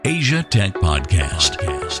Asia Tech Podcast.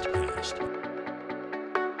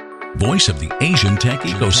 Voice of the Asian tech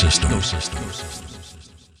ecosystem.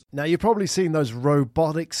 Now, you've probably seen those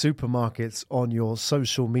robotic supermarkets on your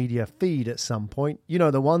social media feed at some point. You know,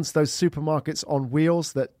 the ones, those supermarkets on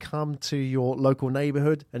wheels that come to your local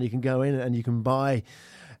neighborhood and you can go in and you can buy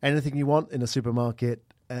anything you want in a supermarket,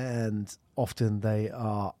 and often they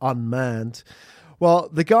are unmanned. Well,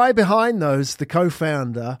 the guy behind those, the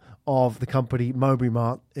co-founder of the company Moby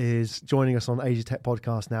Mart, is joining us on Asia Tech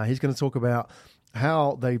Podcast now. He's going to talk about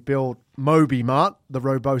how they built Moby Mart, the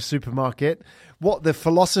robo supermarket, what the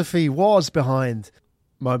philosophy was behind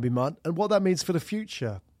Moby Mart, and what that means for the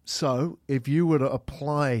future. So if you were to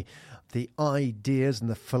apply the ideas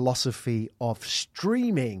and the philosophy of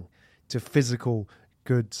streaming to physical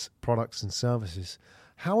goods, products, and services,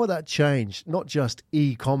 how will that change not just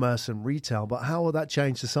e-commerce and retail, but how will that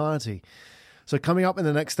change society? So coming up in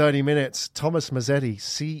the next 30 minutes, Tomas Mazetti,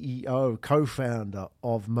 CEO, co-founder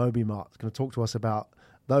of Moby Mart, is going to talk to us about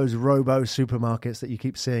those robo supermarkets that you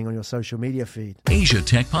keep seeing on your social media feed. Asia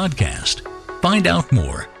Tech Podcast. Find out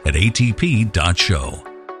more at atp.show.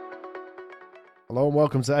 Hello and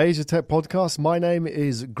welcome to Asia Tech Podcast. My name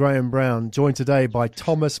is Graham Brown, joined today by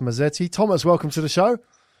Tomas Mazetti. Thomas, welcome to the show.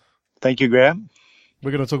 Thank you, Graham.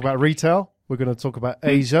 We're going to talk about retail. We're going to talk about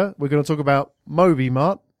Asia. We're going to talk about Moby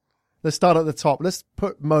Mart. Let's start at the top. Let's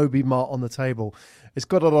put Moby Mart on the table. It's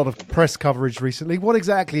got a lot of press coverage recently. What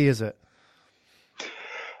exactly is it?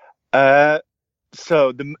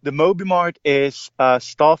 So the Moby Mart is a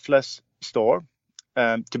staffless store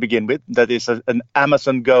to begin with. That is an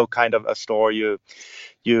Amazon Go kind of a store. You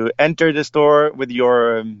enter the store with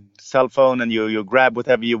your cell phone and you grab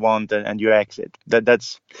whatever you want and you exit.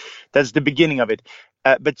 That's the beginning of it.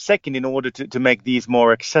 But second, in order to make these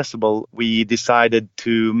more accessible, we decided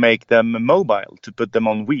to make them mobile, to put them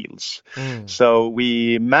on wheels. So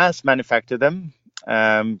we mass manufacture them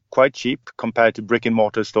quite cheap compared to brick and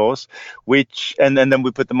mortar stores, and then we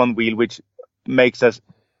put them on wheel, which makes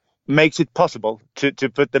it possible to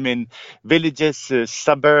put them in villages,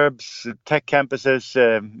 suburbs, tech campuses,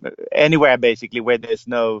 anywhere basically where there's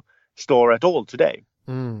no store at all today.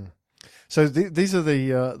 So these are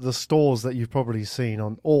the stores that you've probably seen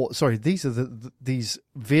on, these are these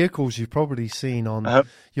vehicles you've probably seen on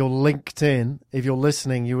your LinkedIn. If you're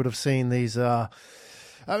listening, you would have seen these. I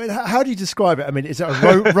mean, how do you describe it? I mean, is it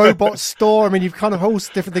a robot store? I mean, you've kind of all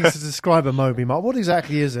different things to describe a Moby Mart. What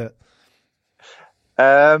exactly is it?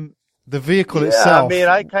 The vehicle itself. I mean,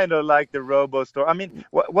 I kind of like the robo store. I mean,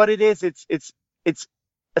 what it is, it's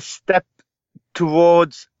a step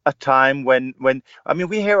towards a time when I mean,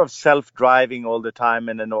 we hear of self-driving all the time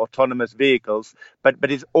and autonomous vehicles, but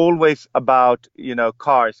it's always about,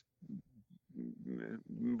 cars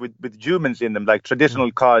with humans in them, like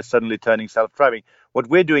traditional cars suddenly turning self-driving. What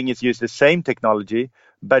we're doing is use the same technology,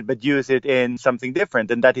 but use it in something different,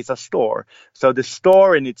 and that is a store. So the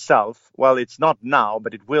store in itself, well, it's not now,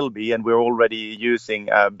 but it will be, and we're already using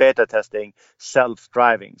beta testing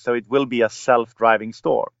self-driving. So it will be a self-driving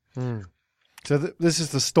store. So this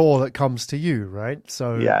is the store that comes to you, right?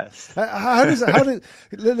 So yes.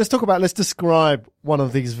 Let's describe one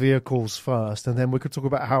of these vehicles first, and then we could talk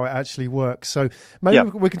about how it actually works. So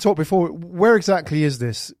maybe we can talk before. Where exactly is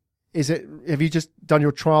this? Have you just done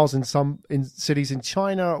your trials in cities in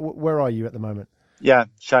China? Where are you at the moment? Yeah,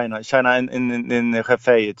 China in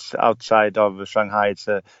Hefei. It's outside of Shanghai. It's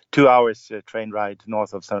a 2 hours train ride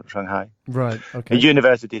north of Shanghai. Right. Okay. A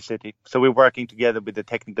university city. So we're working together with the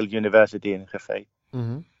technical university in Hefei.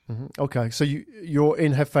 Okay. So you're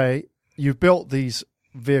in Hefei. You've built these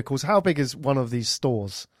vehicles. How big is one of these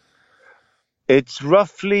stores? It's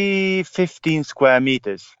roughly 15 square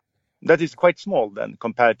meters. That is quite small then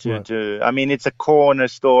compared to I mean, it's a corner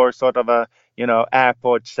store, sort of a,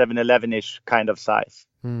 airport 7-Eleven-ish kind of size.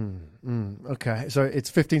 Okay. So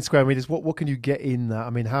it's 15 square meters. What can you get in that?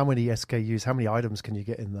 I mean, how many SKUs, how many items can you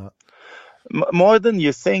get in that? More than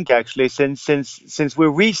you think, actually, since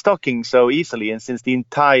we're restocking so easily, and since the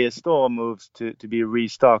entire store moves to be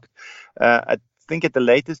restocked, I think at the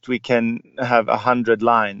latest we can have 100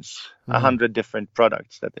 lines, 100 different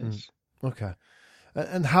products, that is. Okay.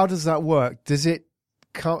 And how does that work? Does it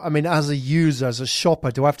come, I mean, as a user, as a shopper,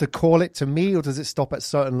 do I have to call it to me, or does it stop at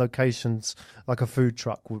certain locations, like a food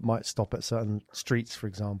truck might stop at certain streets, for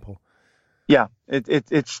example? Yeah,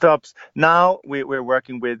 it stops. Now we're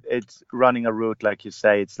working with, it's running a route, like you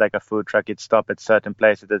say. It's like a food truck. It stops at certain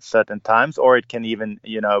places at certain times, or it can even,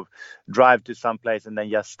 drive to some place and then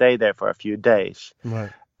just stay there for a few days.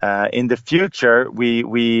 Right. In the future,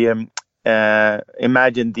 we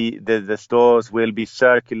imagine the stores will be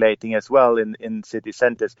circulating as well in city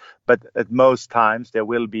centers, but at most times there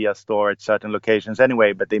will be a store at certain locations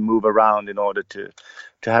anyway, but they move around in order to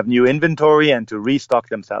have new inventory and to restock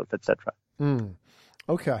themselves, etc.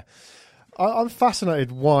 Okay. I'm fascinated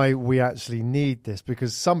why we actually need this,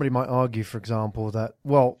 because somebody might argue, for example, that,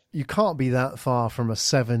 well, you can't be that far from a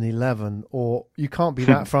 7-Eleven, or you can't be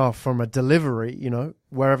that far from a delivery,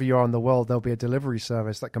 wherever you are in the world, there'll be a delivery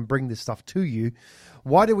service that can bring this stuff to you.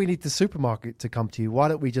 Why do we need the supermarket to come to you? Why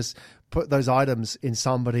don't we just put those items in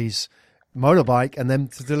somebody's motorbike and then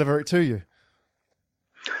to deliver it to you?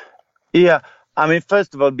 Yeah. I mean,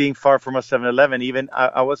 first of all, being far from a 7-Eleven, even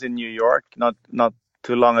I was in New York, not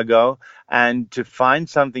too long ago, and to find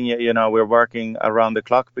something, we're working around the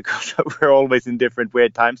clock because we're always in different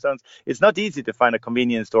weird time zones. It's not easy to find a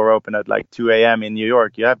convenience store open at like 2 a.m. in New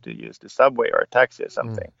York. You have to use the subway or a taxi or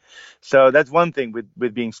something. So that's one thing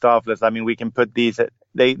with being staffless. I mean, we can put these,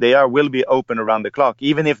 will be open around the clock,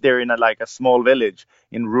 even if they're in a small village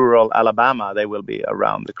in rural Alabama, they will be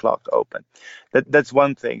around the clock open. That's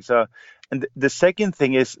one thing. So, and the second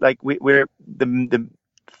thing is we're the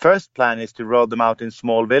first plan is to roll them out in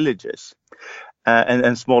small villages.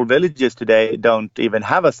 And small villages today don't even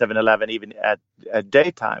have a 7-Eleven even at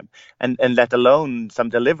daytime, and let alone some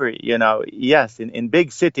delivery. Yes, in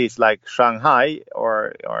big cities like Shanghai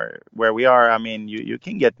or where we are, I mean, you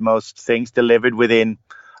can get most things delivered within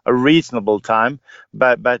a reasonable time.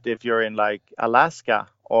 But if you're in like Alaska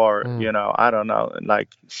or, I don't know, like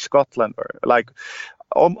Scotland or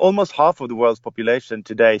almost half of the world's population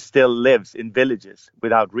today still lives in villages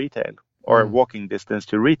without retail or walking distance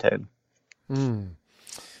to retail. Interesting.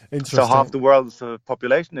 So half the world's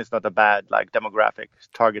population is not a bad demographic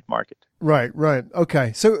target market. Right.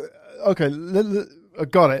 Okay. So, I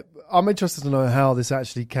got it. I'm interested to know how this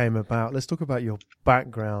actually came about. Let's talk about your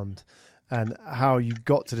background and how you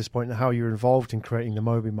got to this point and how you're involved in creating the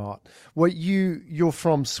Moby Mart. Well, you're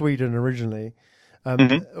from Sweden originally.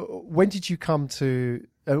 When did you come to?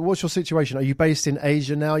 What's your situation? Are you based in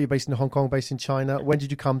Asia now? You're based in Hong Kong, based in China. When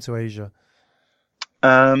did you come to Asia?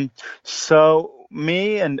 So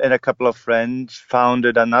me and a couple of friends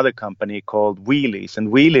founded another company called Wheelies, and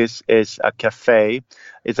Wheelies is a cafe.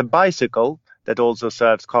 It's a bicycle that also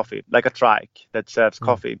serves coffee, like a trike that serves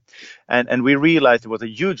coffee. And we realized there was a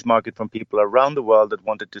huge market from people around the world that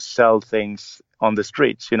wanted to sell things on the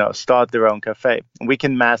streets, start their own cafe. And we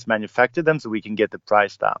can mass manufacture them so we can get the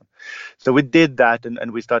price down. So we did that,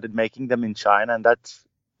 and we started making them in China, and that's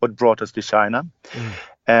what brought us to China.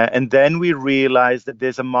 And then we realized that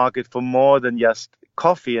there's a market for more than just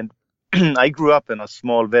coffee. And I grew up in a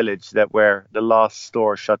small village where the last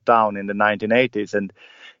store shut down in the 1980s. And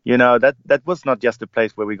that was not just a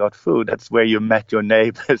place where we got food. That's where you met your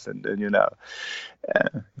neighbors and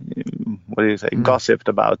what do you say, gossiped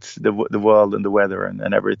about the world and the weather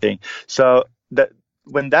and everything. So that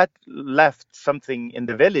when that left, something in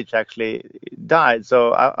the village actually died.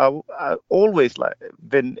 So I always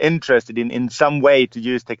been interested in some way to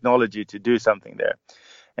use technology to do something there.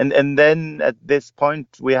 And then at this point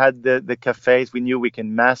we had the cafes. We knew we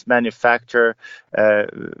can mass manufacture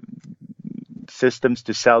systems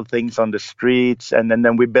to sell things on the streets, and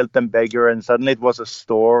then we built them bigger, and suddenly it was a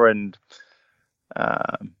store. And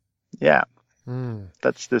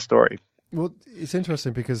that's the story. Well, it's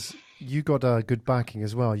interesting because you got good backing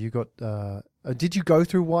as well. You got did you go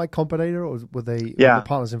through Y Combinator, or were the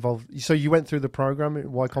partners involved? So you went through the program at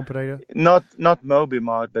Y Combinator? Not Moby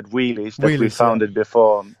Mart, but Wheelies that we founded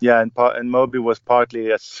before. Yeah, and Moby was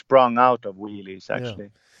partly sprung out of Wheelies actually. Yeah.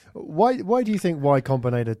 Why do you think Y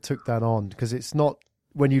Combinator took that on? Because it's not,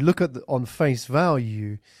 when you look at on face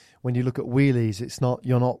value, when you look at Wheelies, it's not,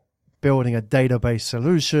 you're not building a database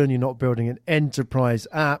solution, you're not building an enterprise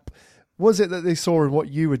app. Was it that they saw in what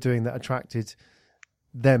you were doing that attracted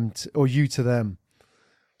them or you to them?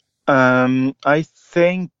 I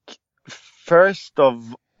think first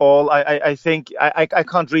of all, I think I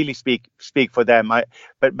can't really speak for them.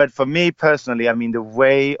 But for me personally, I mean, the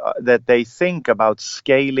way that they think about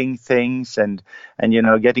scaling things and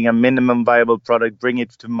getting a minimum viable product, bring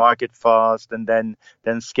it to market fast, and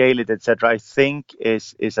then scale it, etc. I think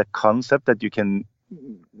is a concept that you can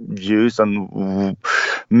use on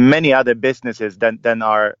many other businesses than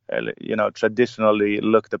are traditionally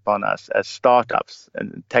looked upon as startups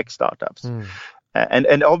and tech startups.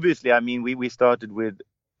 And obviously, I mean, we started with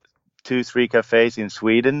 2-3 cafes in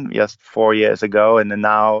Sweden just 4 years ago, and then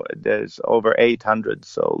now there's over 800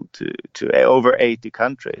 sold to over 80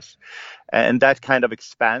 countries. And that kind of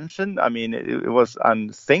expansion, I mean, it was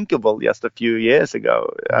unthinkable just a few years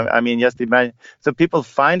ago. I mean, just imagine. So people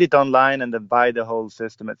find it online and then buy the whole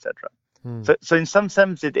system, etc. So in some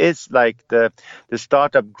sense, it is like the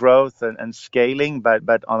startup growth and scaling,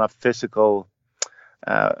 but on a physical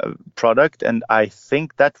product. And I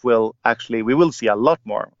think that will actually, we will see a lot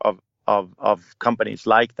more of companies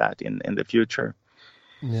like that in the future.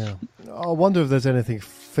 Yeah. I wonder if there's anything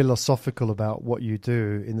philosophical about what you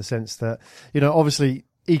do, in the sense that, obviously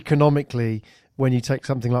economically, when you take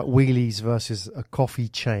something like Wheelie's versus a coffee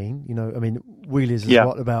chain, I mean, Wheelie's is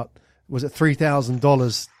what, about, was it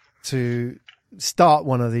 $3,000 to start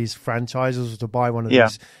one of these franchises or to buy one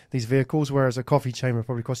of these vehicles, whereas a coffee chain would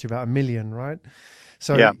probably cost you about $1 million, right?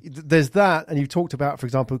 So there's that, and you've talked about, for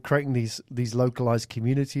example, creating these localized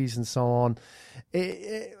communities and so on.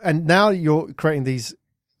 And now you're creating these.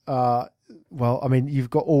 Well, I mean, you've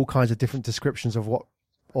got all kinds of different descriptions of what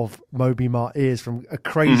Moby Mart is, from a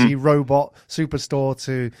crazy robot superstore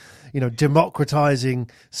to, democratizing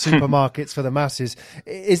supermarkets for the masses.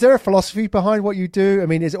 Is there a philosophy behind what you do? I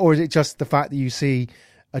mean, or is it just the fact that you see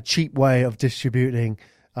a cheap way of distributing,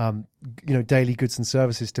 daily goods and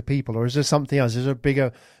services to people, or is there something else? Is there a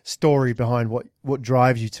bigger story behind what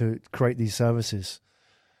drives you to create these services?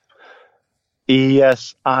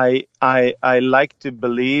 Yes, I like to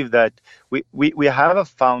believe that we have a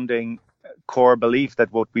founding core belief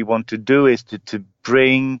that what we want to do is to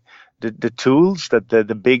bring the tools that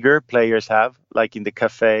the bigger players have, like in the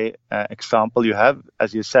cafe example you have,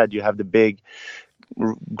 as you said, you have the big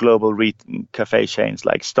global cafe chains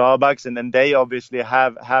like Starbucks, and then they obviously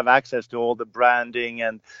have access to all the branding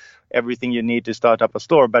and everything you need to start up a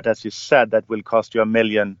store. But as you said, that will cost you $1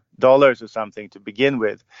 million or something to begin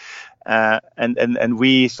with. And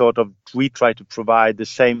we try to provide the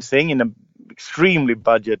same thing in an extremely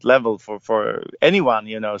budget level for anyone,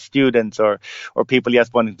 students or people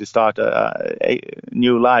just wanting to start a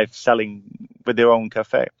new life selling with their own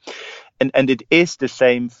cafe. And it is the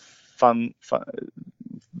same fun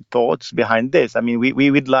thoughts behind this. I mean,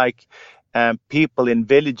 we would like people in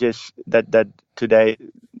villages that today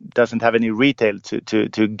doesn't have any retail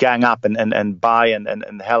to gang up and buy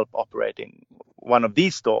and help operating one of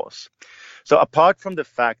these stores. So apart from the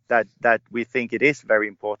fact that we think it is very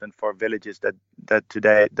important for villages that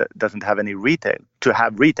today doesn't have any retail to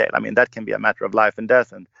have retail, I mean, that can be a matter of life and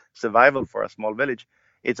death and survival for a small village.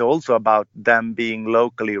 It's also about them being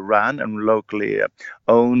locally run and locally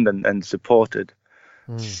owned and supported.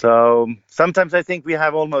 So sometimes I think we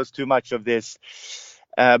have almost too much of this.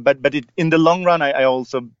 But in the long run, I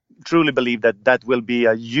also truly believe that will be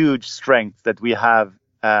a huge strength that we have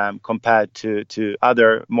compared to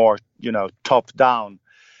other more, top-down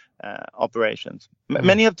operations.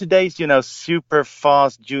 Many of today's, super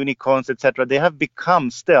fast unicorns, etc., they have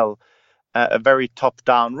become still a very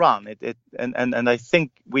top-down run. And I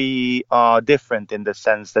think we are different in the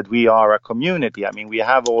sense that we are a community. I mean, we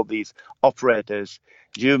have all these operators,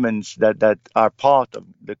 humans that are part of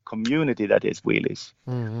the community that is Wheelies.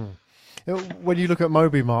 When you look at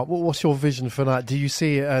Moby Mart, what's your vision for that? Do you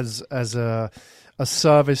see it as a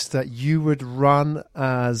service that you would run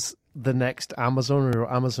as the next Amazon or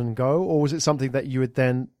Amazon Go, or was it something that you would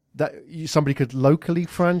then somebody could locally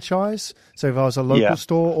franchise? So if I was a local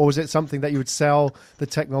store, or is it something that you would sell the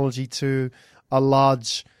technology to a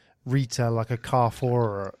large retailer like a Carrefour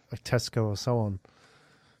or a Tesco or so on?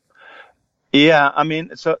 Yeah, I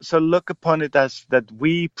mean, so look upon it as that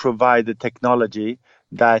we provide the technology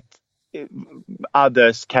that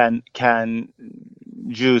others can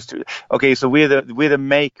use to. Okay, so we're the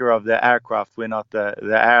maker of the aircraft, we're not the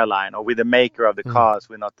airline, or we're the maker of the cars,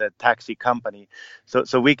 we're not the taxi company.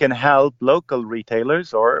 So we can help local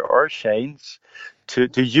retailers or chains to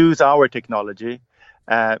use our technology.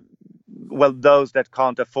 Well, those that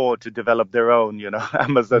can't afford to develop their own,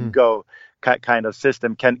 Amazon Go kind of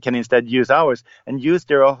system can instead use ours and use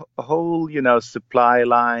their whole, supply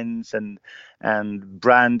lines and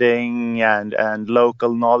branding and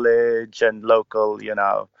local knowledge and local,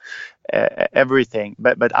 everything,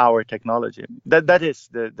 but our technology. That is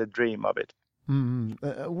the dream of it.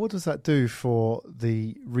 What does that do for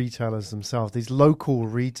the retailers themselves? These local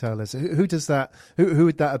retailers, who does that? Who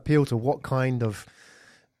would that appeal to? What kind of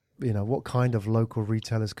local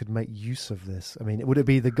retailers could make use of this? I mean, would it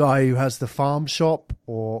be the guy who has the farm shop,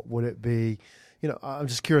 or would it be, I'm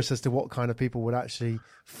just curious as to what kind of people would actually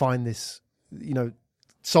find this,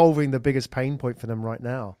 solving the biggest pain point for them right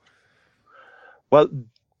now. Well,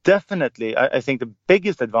 definitely. I think the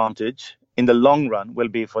biggest advantage in the long run will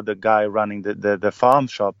be for the guy running the farm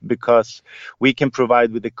shop, because we can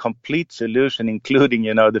provide with a complete solution, including,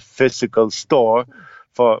 the physical store,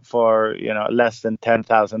 for less than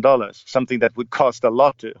 $10,000, something that would cost a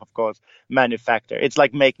lot to, of course, manufacture. It's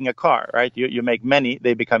like making a car, right? You make many,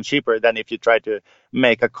 they become cheaper than if you try to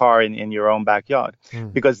make a car in your own backyard,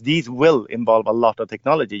 because these will involve a lot of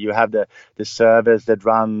technology. You have the service that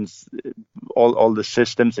runs all the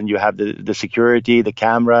systems, and you have the security, the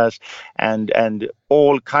cameras, and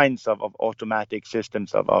all kinds of automatic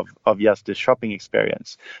systems of just the shopping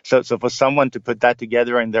experience. So for someone to put that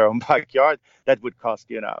together in their own backyard, that would cost,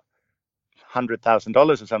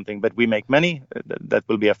 $100,000 or something, but we make many. That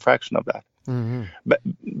will be a fraction of that.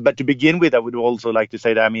 But to begin with, I would also like to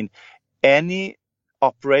say that, I mean, any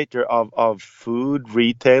operator of food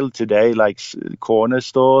retail today, like corner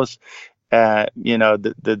stores, the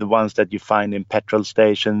ones that you find in petrol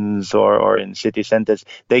stations or in city centers,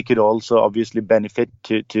 they could also obviously benefit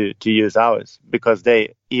to use ours, because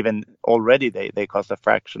they cost a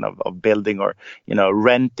fraction of building or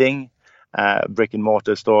renting. Brick and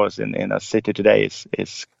mortar stores in a city today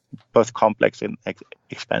is both complex and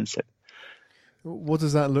expensive. What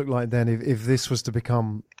does that look like then if this was to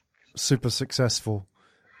become super successful,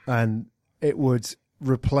 and it would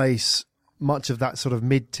replace much of that sort of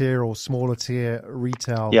mid-tier or smaller tier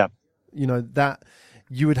retail? Yeah. That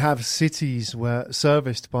you would have cities where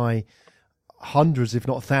serviced by hundreds, if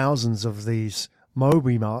not thousands, of these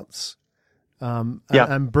Moby Marts.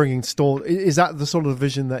 And bringing store, is that the sort of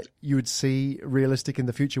vision that you would see realistic in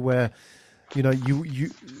the future, where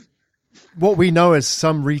you what we know as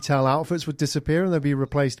some retail outfits would disappear and they'll be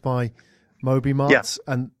replaced by Moby Marts,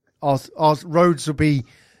 and our roads will be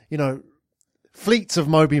fleets of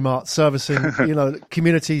Moby Marts servicing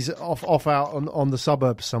communities off out on the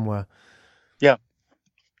suburbs somewhere. Yeah.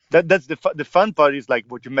 That's the fun part, is like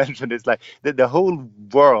what you mentioned, is like the whole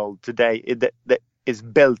world today is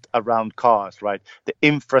built around cars, right? The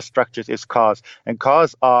infrastructure is cars, and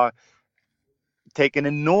cars are take an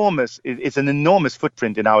enormous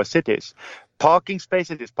footprint in our cities. Parking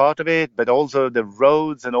spaces is part of it, but also the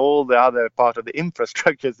roads and all the other part of the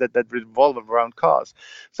infrastructures that revolve around cars.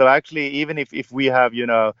 So actually, even if we have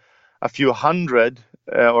a few hundred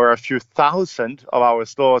or a few thousand of our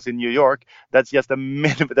stores in New York, that's just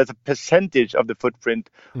that's a percentage of the footprint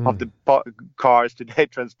of the cars today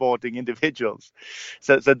transporting individuals.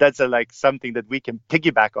 So that's something that we can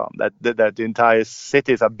piggyback on, that the entire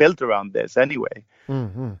cities are built around this anyway.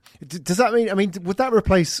 Does that mean, would that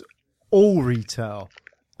replace all retail?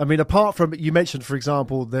 I mean, apart from, you mentioned, for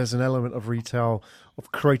example, there's an element of retail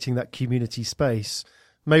of creating that community space.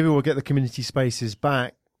 Maybe we'll get the community spaces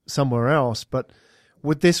back somewhere else, but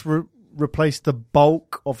would this replace the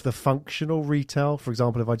bulk of the functional retail? For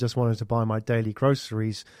example, if I just wanted to buy my daily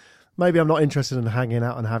groceries, maybe I'm not interested in hanging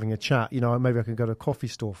out and having a chat. Maybe I can go to a coffee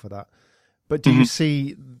store for that. But do you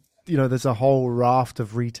see, there's a whole raft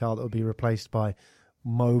of retail that will be replaced by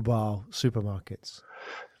mobile supermarkets?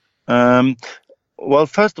 Well,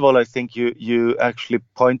 first of all, I think you actually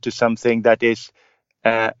point to something that is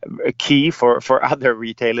a key for other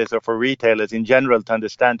retailers, or for retailers in general, to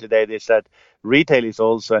understand today, is that retail is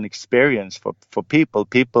also an experience for people.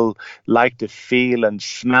 People like to feel and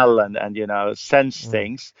smell and sense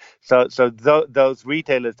things. So those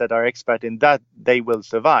retailers that are expert in that, they will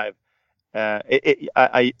survive.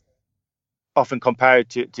 I often compare it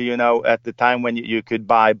to at the time when you could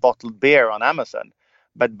buy bottled beer on Amazon.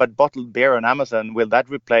 But bottled beer on Amazon, will that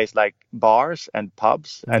replace like bars and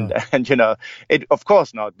pubs? And it, of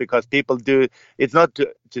course not, because people do. It's not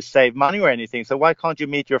to save money or anything. So why can't you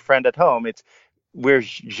meet your friend at home? We're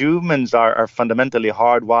humans are fundamentally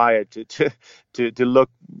hardwired to look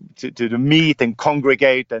to meet and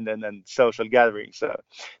congregate and social gatherings. So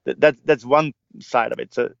that's one side of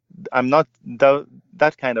it. So I'm not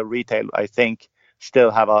that kind of retail, I think,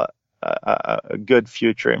 still have a good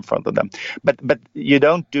future in front of them, but you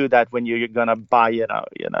don't do that when you're gonna buy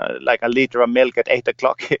like a liter of milk at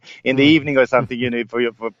 8:00 in the evening or something,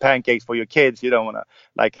 for pancakes for your kids. You don't want to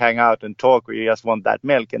like hang out and talk, or you just want that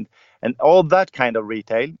milk and all that kind of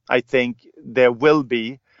retail. I think there will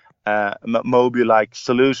be Moby-like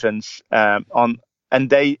solutions and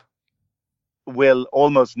they will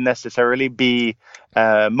almost necessarily be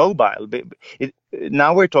mobile.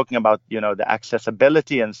 Now we're talking about the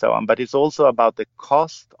accessibility and so on, but it's also about the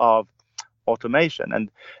cost of automation.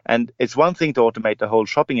 And it's one thing to automate the whole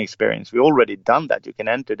shopping experience. We already done that. You can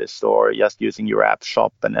enter the store just using your app,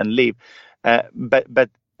 shop and leave. But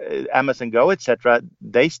Amazon Go, etc.,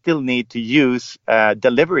 they still need to use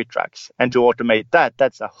delivery trucks, and to automate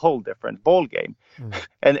that's a whole different ball game,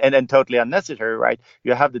 and totally unnecessary, right?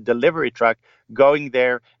 You have the delivery truck going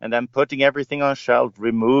there and then putting everything on shelf,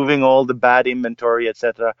 removing all the bad inventory,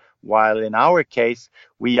 etc. While in our case,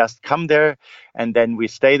 we just come there and then we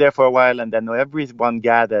stay there for a while, and then everyone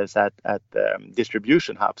gathers at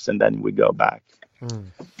distribution hubs, and then we go back.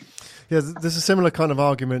 Yeah, there's a similar kind of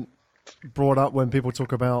argument brought up when people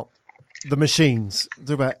talk about the machines,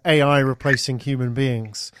 talk about AI replacing human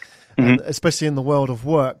beings, and especially in the world of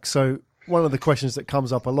work. So one of the questions that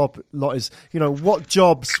comes up a lot is, what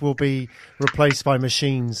jobs will be replaced by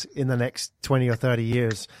machines in the next 20 or 30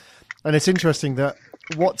 years? And it's interesting that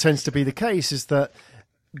what tends to be the case is that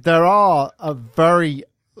there are a very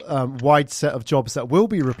wide set of jobs that will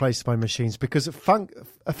be replaced by machines, because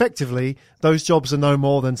effectively those jobs are no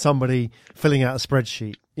more than somebody filling out a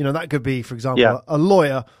spreadsheet. That could be, for example, a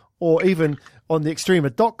lawyer, or even on the extreme, a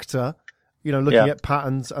doctor, looking at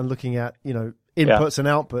patterns and looking at, inputs and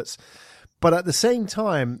outputs. But at the same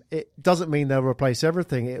time, it doesn't mean they'll replace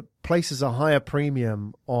everything. It places a higher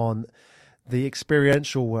premium on the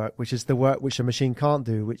experiential work, which is the work which a machine can't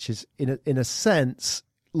do, which is, in a sense,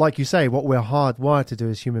 like you say, what we're hardwired to do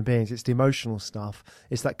as human beings. It's the emotional stuff.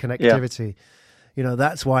 It's that connectivity.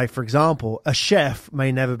 That's why, for example, a chef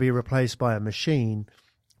may never be replaced by a machine,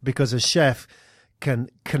 because a chef can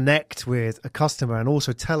connect with a customer and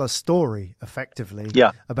also tell a story effectively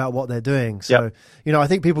about what they're doing. So, I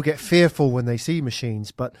think people get fearful when they see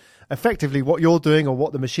machines, but effectively what you're doing, or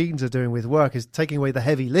what the machines are doing with work, is taking away the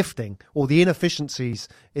heavy lifting or the inefficiencies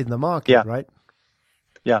in the market, right?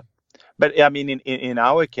 Yeah. But I mean, in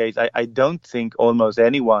our case, I don't think almost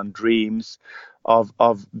anyone dreams of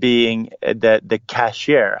being the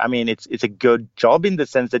cashier. I mean, it's a good job in the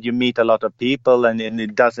sense that you meet a lot of people, and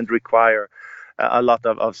it doesn't require a lot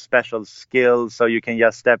of special skills, so you can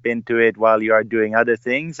just step into it while you are doing other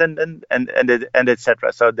things, and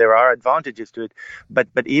etc. So there are advantages to it, but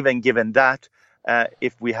even given that,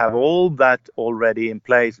 if we have all that already in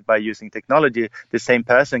place by using technology, the same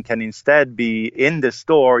person can instead be in the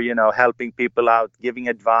store, helping people out, giving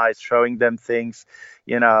advice, showing them things,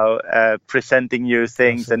 presenting new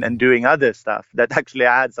things, and doing other stuff that actually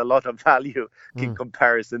adds a lot of value in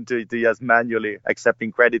comparison to just manually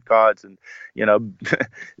accepting credit cards and,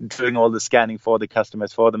 doing all the scanning for the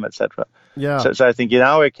customers for them, etc. Yeah. So I think in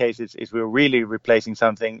our case, it's we're really replacing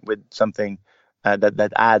something with something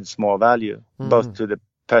that adds more value, both to the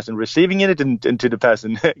person receiving it and to the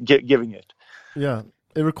person giving it. Yeah.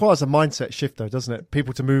 It requires a mindset shift, though, doesn't it?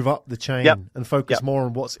 People to move up the chain and focus more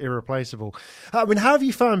on what's irreplaceable. I mean, how have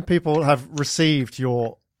you found people have received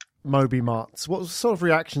your Moby Marts? What sort of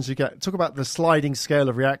reactions you get? Talk about the sliding scale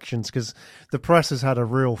of reactions, because the press has had a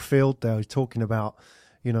real field there talking about,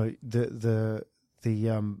 the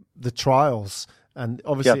trials, and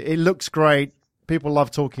obviously it looks great. People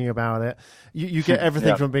love talking about it. You get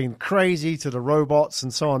everything from being crazy to the robots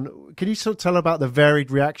and so on. Can you sort of tell about the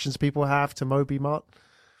varied reactions people have to Moby Mart?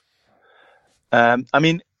 I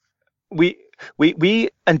mean, we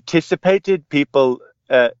anticipated people,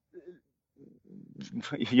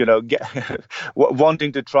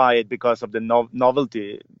 wanting to try it because of the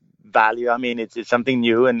novelty value. I mean, it's something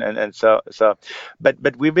new, and so.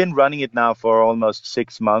 But we've been running it now for almost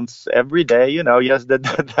 6 months, every day. Just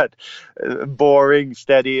that boring,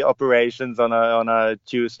 steady operations on a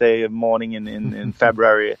Tuesday morning in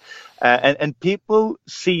February, and people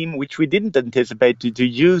seem, which we didn't anticipate, to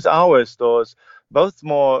use our stores both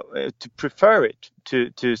more to prefer it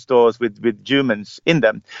to stores with humans in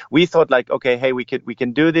them. We thought okay, hey, we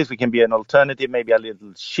can do this. We can be an alternative, maybe a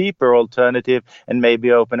little cheaper alternative, and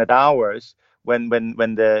maybe open at hours when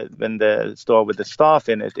the store with the staff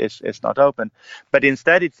in it is not open. But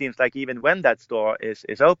instead, it seems like even when that store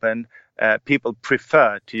is open, people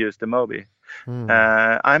prefer to use the Moby.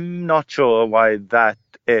 I'm not sure why that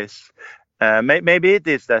is. Maybe it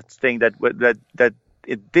is that thing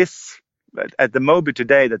at the Moby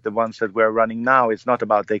today, that the ones that we're running now, is not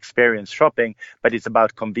about the experience shopping, but it's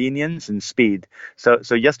about convenience and speed. So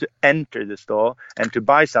just to enter the store and to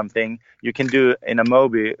buy something, you can do in a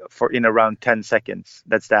Moby in around 10 seconds.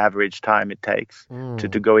 That's the average time it takes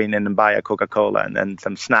to go in and buy a Coca-Cola and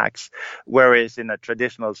some snacks. Whereas in a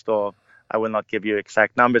traditional store, I will not give you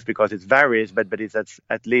exact numbers because it varies, but it's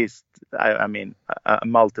at least, a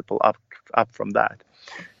multiple up from that.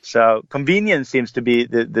 So convenience seems to be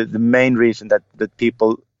the main reason that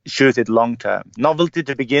people choose it long term. Novelty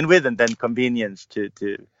to begin with, and then convenience to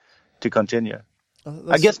continue.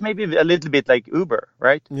 I guess maybe a little bit like Uber,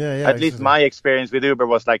 right? Yeah. At least my experience with Uber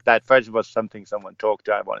was like that. First it was something someone talked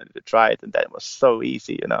to, I wanted to try it, and then it was so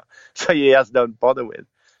easy, So you just don't bother with.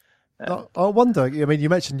 I wonder. I mean, you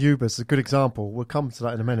mentioned Uber as a good example. We'll come to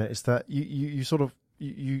that in a minute. Is that you sort of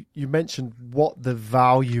you mentioned what the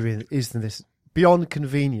value is in this beyond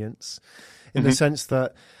convenience, in the sense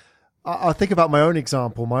that I think about my own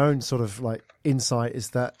example. My own sort of insight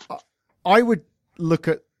is that I would look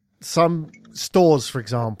at some stores, for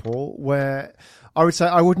example, where I would say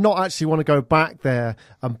I would not actually want to go back there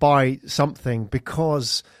and buy something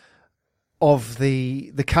because of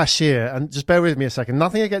the cashier, and just bear with me a second.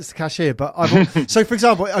 Nothing against the cashier, but so for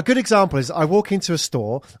example, a good example is I walk into a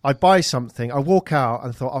store, I buy something, I walk out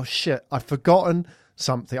and thought, oh shit, I've forgotten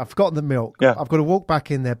something. I've forgotten the milk. Yeah. I've got to walk back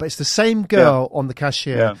in there, but it's the same girl on the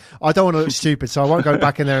cashier. Yeah. I don't want to look stupid, so I won't go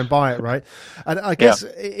back in there and buy it, right? And I guess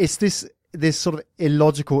it's this sort of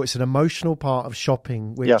illogical, it's an emotional part of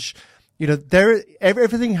shopping, which, you know,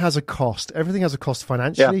 everything has a cost. Everything has a cost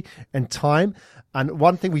financially and time. And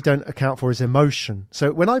one thing we don't account for is emotion.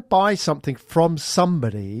 So when I buy something from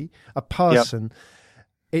somebody, a person,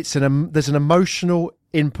 there's an emotional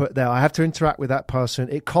input there. I have to interact with that person.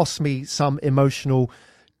 It costs me some emotional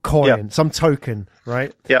coin, some token,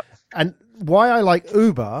 right? Yeah. And why I like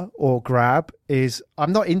Uber or Grab is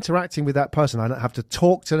I'm not interacting with that person. I don't have to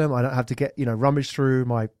talk to them. I don't have to get, rummage through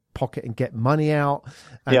my pocket and get money out.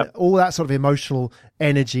 And all that sort of emotional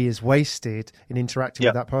energy is wasted in interacting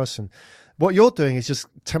with that person. What you're doing is just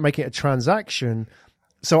making it a transaction.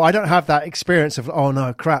 So I don't have that experience of, oh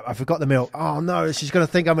no, crap, I forgot the milk. Oh no, she's going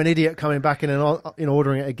to think I'm an idiot coming back in and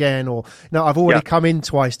ordering it again. Or no, I've already come in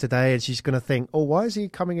twice today, and she's going to think, oh, why is he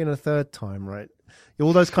coming in a third time, right?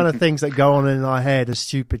 All those kind of things that go on in our head as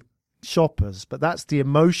stupid shoppers. But that's the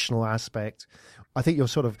emotional aspect. I think you're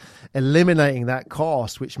sort of eliminating that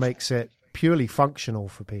cost, which makes it purely functional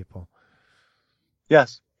for people.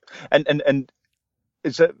 Yes. And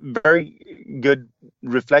it's a very good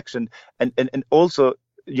reflection. And also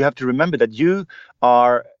you have to remember that you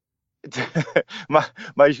are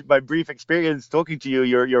my brief experience talking to you,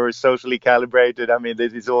 you're socially calibrated. I mean,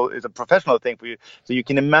 this is all is a professional thing for you. So you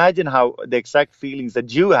can imagine how the exact feelings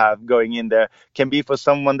that you have going in there can be for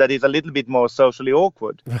someone that is a little bit more socially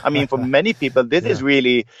awkward. I mean, for many people, this is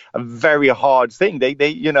really a very hard thing. They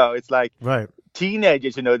it's like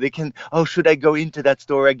teenagers, they can, should I go into that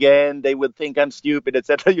store again? They will think I'm stupid,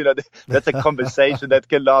 etc. That's a conversation that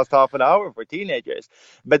can last half an hour for teenagers.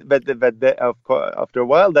 But of course, after a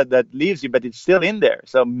while, that leaves you, but it's still in there.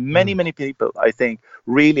 So many people, I think,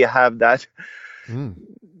 really have that. And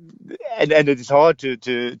it's hard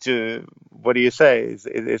to what do you say?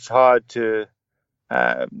 It's hard to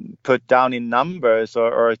put down in numbers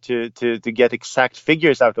or to get exact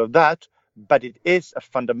figures out of that. But it is a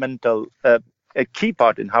fundamental a key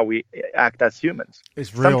part in how we act as humans.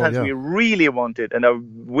 It's real. Sometimes we really want it and are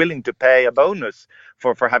willing to pay a bonus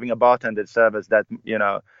for having a bartender service that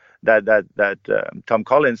Tom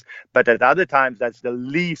Collins. But at other times, that's the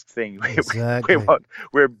least thing we want.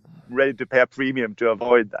 We're ready to pay a premium to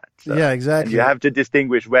avoid that. So, yeah, exactly. And you have to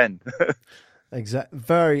distinguish when. Exactly.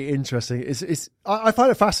 Very interesting. I find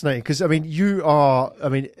it fascinating because, I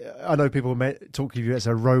know people talk to you as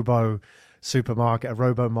a robo supermarket, a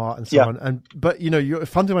robo mart and so on. But you're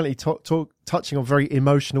fundamentally touching on very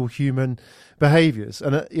emotional human behaviors.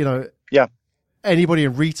 And, anybody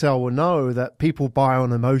in retail will know that people buy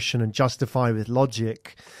on emotion and justify with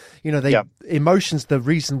logic. Emotion's the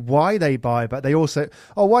reason why they buy, but they also,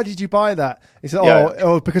 why did you buy that? It's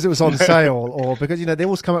because it was on sale, or because, they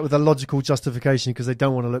always come up with a logical justification because they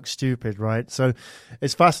don't want to look stupid, right? So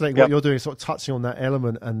it's fascinating what you're doing, sort of touching on that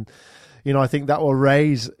element. And, I think that will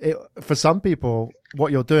raise it for some people.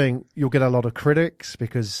 What you're doing, you'll get a lot of critics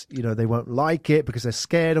because, they won't like it because they're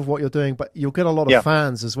scared of what you're doing, but you'll get a lot of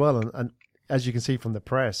fans as well. And as you can see from the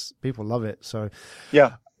press, people love it. So,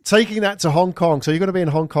 taking that to Hong Kong. So you're going to be in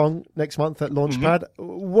Hong Kong next month at Launchpad.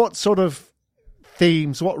 What sort of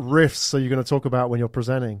themes, what riffs are you going to talk about when you're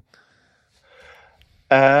presenting?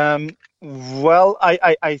 Well,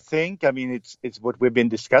 I think, it's what we've been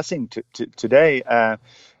discussing today.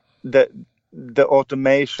 The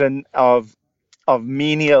automation of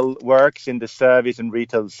menial works in the service and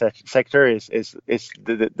retail sector is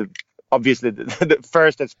the obviously the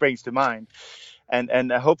first that springs to mind.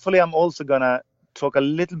 And hopefully I'm also going to talk a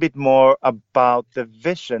little bit more about the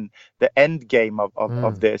vision, the end game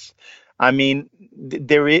of this.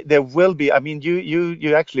 There will be,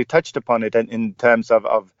 you actually touched upon it in terms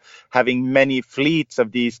of having many fleets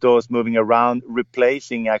of these stores moving around,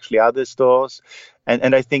 replacing actually other stores.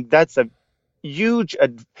 And I think that's a huge,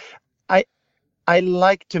 I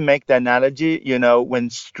like to make the analogy, when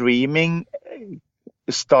streaming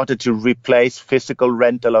started to replace physical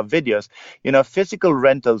rental of videos. Physical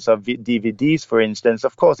rentals of DVDs, for instance,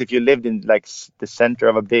 of course, if you lived in like the center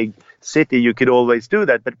of a big city, you could always do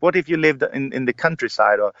that. But what if you lived in the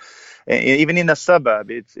countryside or even in a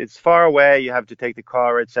suburb? It's far away, you have to take the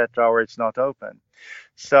car, etc., or it's not open.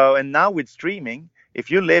 So, and now with streaming,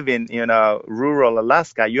 if you live in rural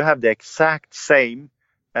Alaska, you have the exact same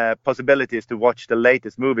possibilities to watch the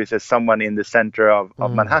latest movies as someone in the center of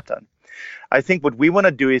Manhattan. I think what we want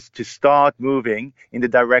to do is to start moving in the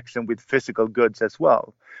direction with physical goods as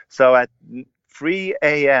well. So at 3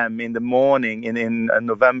 a.m. in the morning in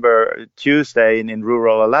November, Tuesday in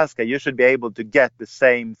rural Alaska, you should be able to get the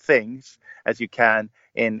same things as you can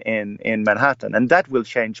in Manhattan. And that will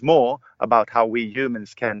change more about how we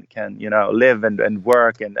humans can live and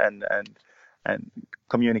work and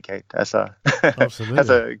communicate as a as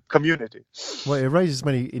a community. Well, it raises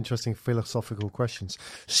many interesting philosophical questions.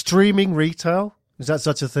 Streaming retail, is that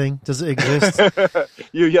such a thing? Does it exist?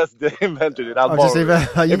 You just invented it. I'll borrow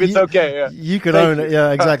it. If it's okay, yeah. You can own it.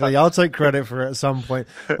 Yeah, exactly. I'll take credit for it at some point.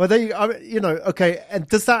 But then, okay. And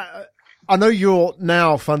does that? I know you're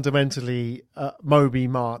now fundamentally Moby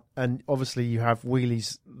Mart, and obviously you have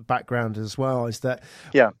Wheelie's background as well. Is that?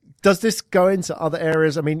 Yeah. Does this go into other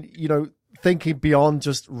areas? I mean, thinking beyond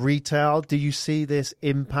just retail, do you see this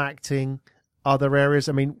impacting other areas?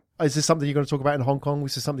 I mean, is this something you're going to talk about in Hong Kong?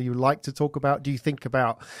 Is this something you like to talk about? Do you think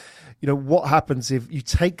about, what happens if you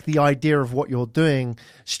take the idea of what you're doing,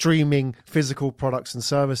 streaming physical products and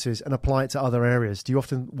services, and apply it to other areas? Do you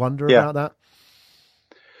often wonder about that?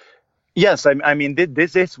 Yes, I mean,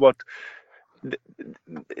 this is what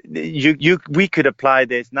we could apply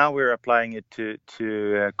this. Now we're applying it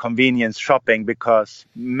to convenience shopping because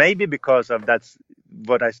of that's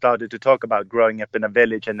what I started to talk about, growing up in a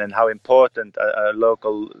village and then how important a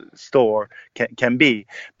local store can be.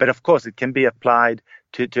 But of course, it can be applied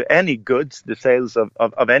to any goods, the sales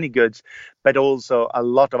of any goods, but also a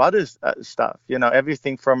lot of other stuff.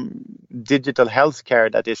 Everything from digital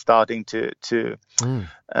healthcare that is starting to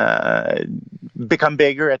become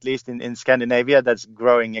bigger, at least in Scandinavia, that's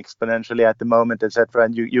growing exponentially at the moment, etc.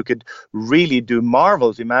 And you could really do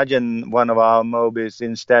marvels. Imagine one of our Mobis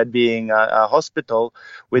instead being a hospital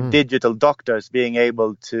with digital doctors being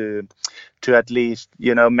able to at least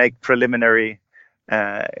make preliminary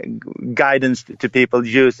guidance to people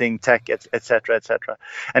using tech, etc., etc.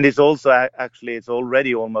 And it's also actually it's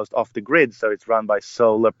already almost off the grid, so it's run by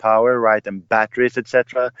solar power, right, and batteries,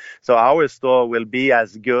 etc. So our store will be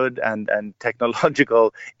as good and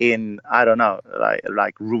technological in, I don't know,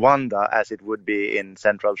 like Rwanda as it would be in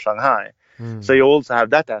central Shanghai. So you also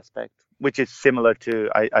have that aspect, which is similar to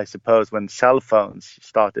I suppose when cell phones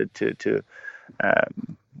started to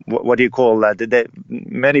what do you call that?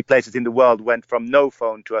 Many places in the world went from no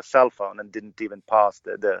phone to a cell phone and didn't even pass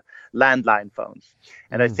the landline phones.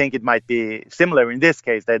 And I think it might be similar in this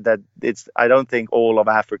case that it's. I don't think all of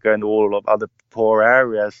Africa and all of other poor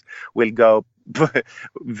areas will go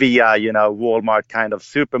via Walmart kind of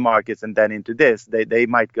supermarkets and then into this. They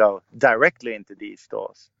might go directly into these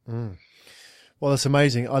stores. Well, that's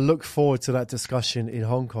amazing. I look forward to that discussion in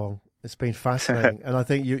Hong Kong. It's been fascinating, and I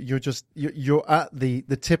think you're at the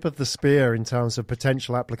tip of the spear in terms of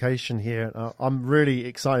potential application here. I'm really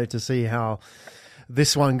excited to see how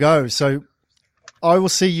this one goes. So I will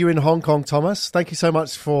see you in Hong Kong, Thomas. Thank you so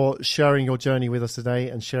much for sharing your journey with us today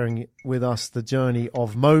and sharing with us the journey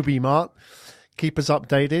of Moby Mart. Keep us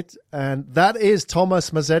updated. And that is Tomas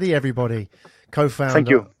Mazetti, everybody,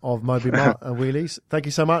 co-founder of Moby Mart and Wheelies. Thank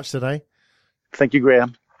you so much today. Thank you,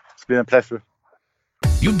 Graham. It's been a pleasure.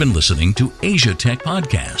 You've been listening to Asia Tech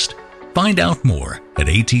Podcast. Find out more at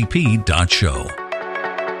atp.show.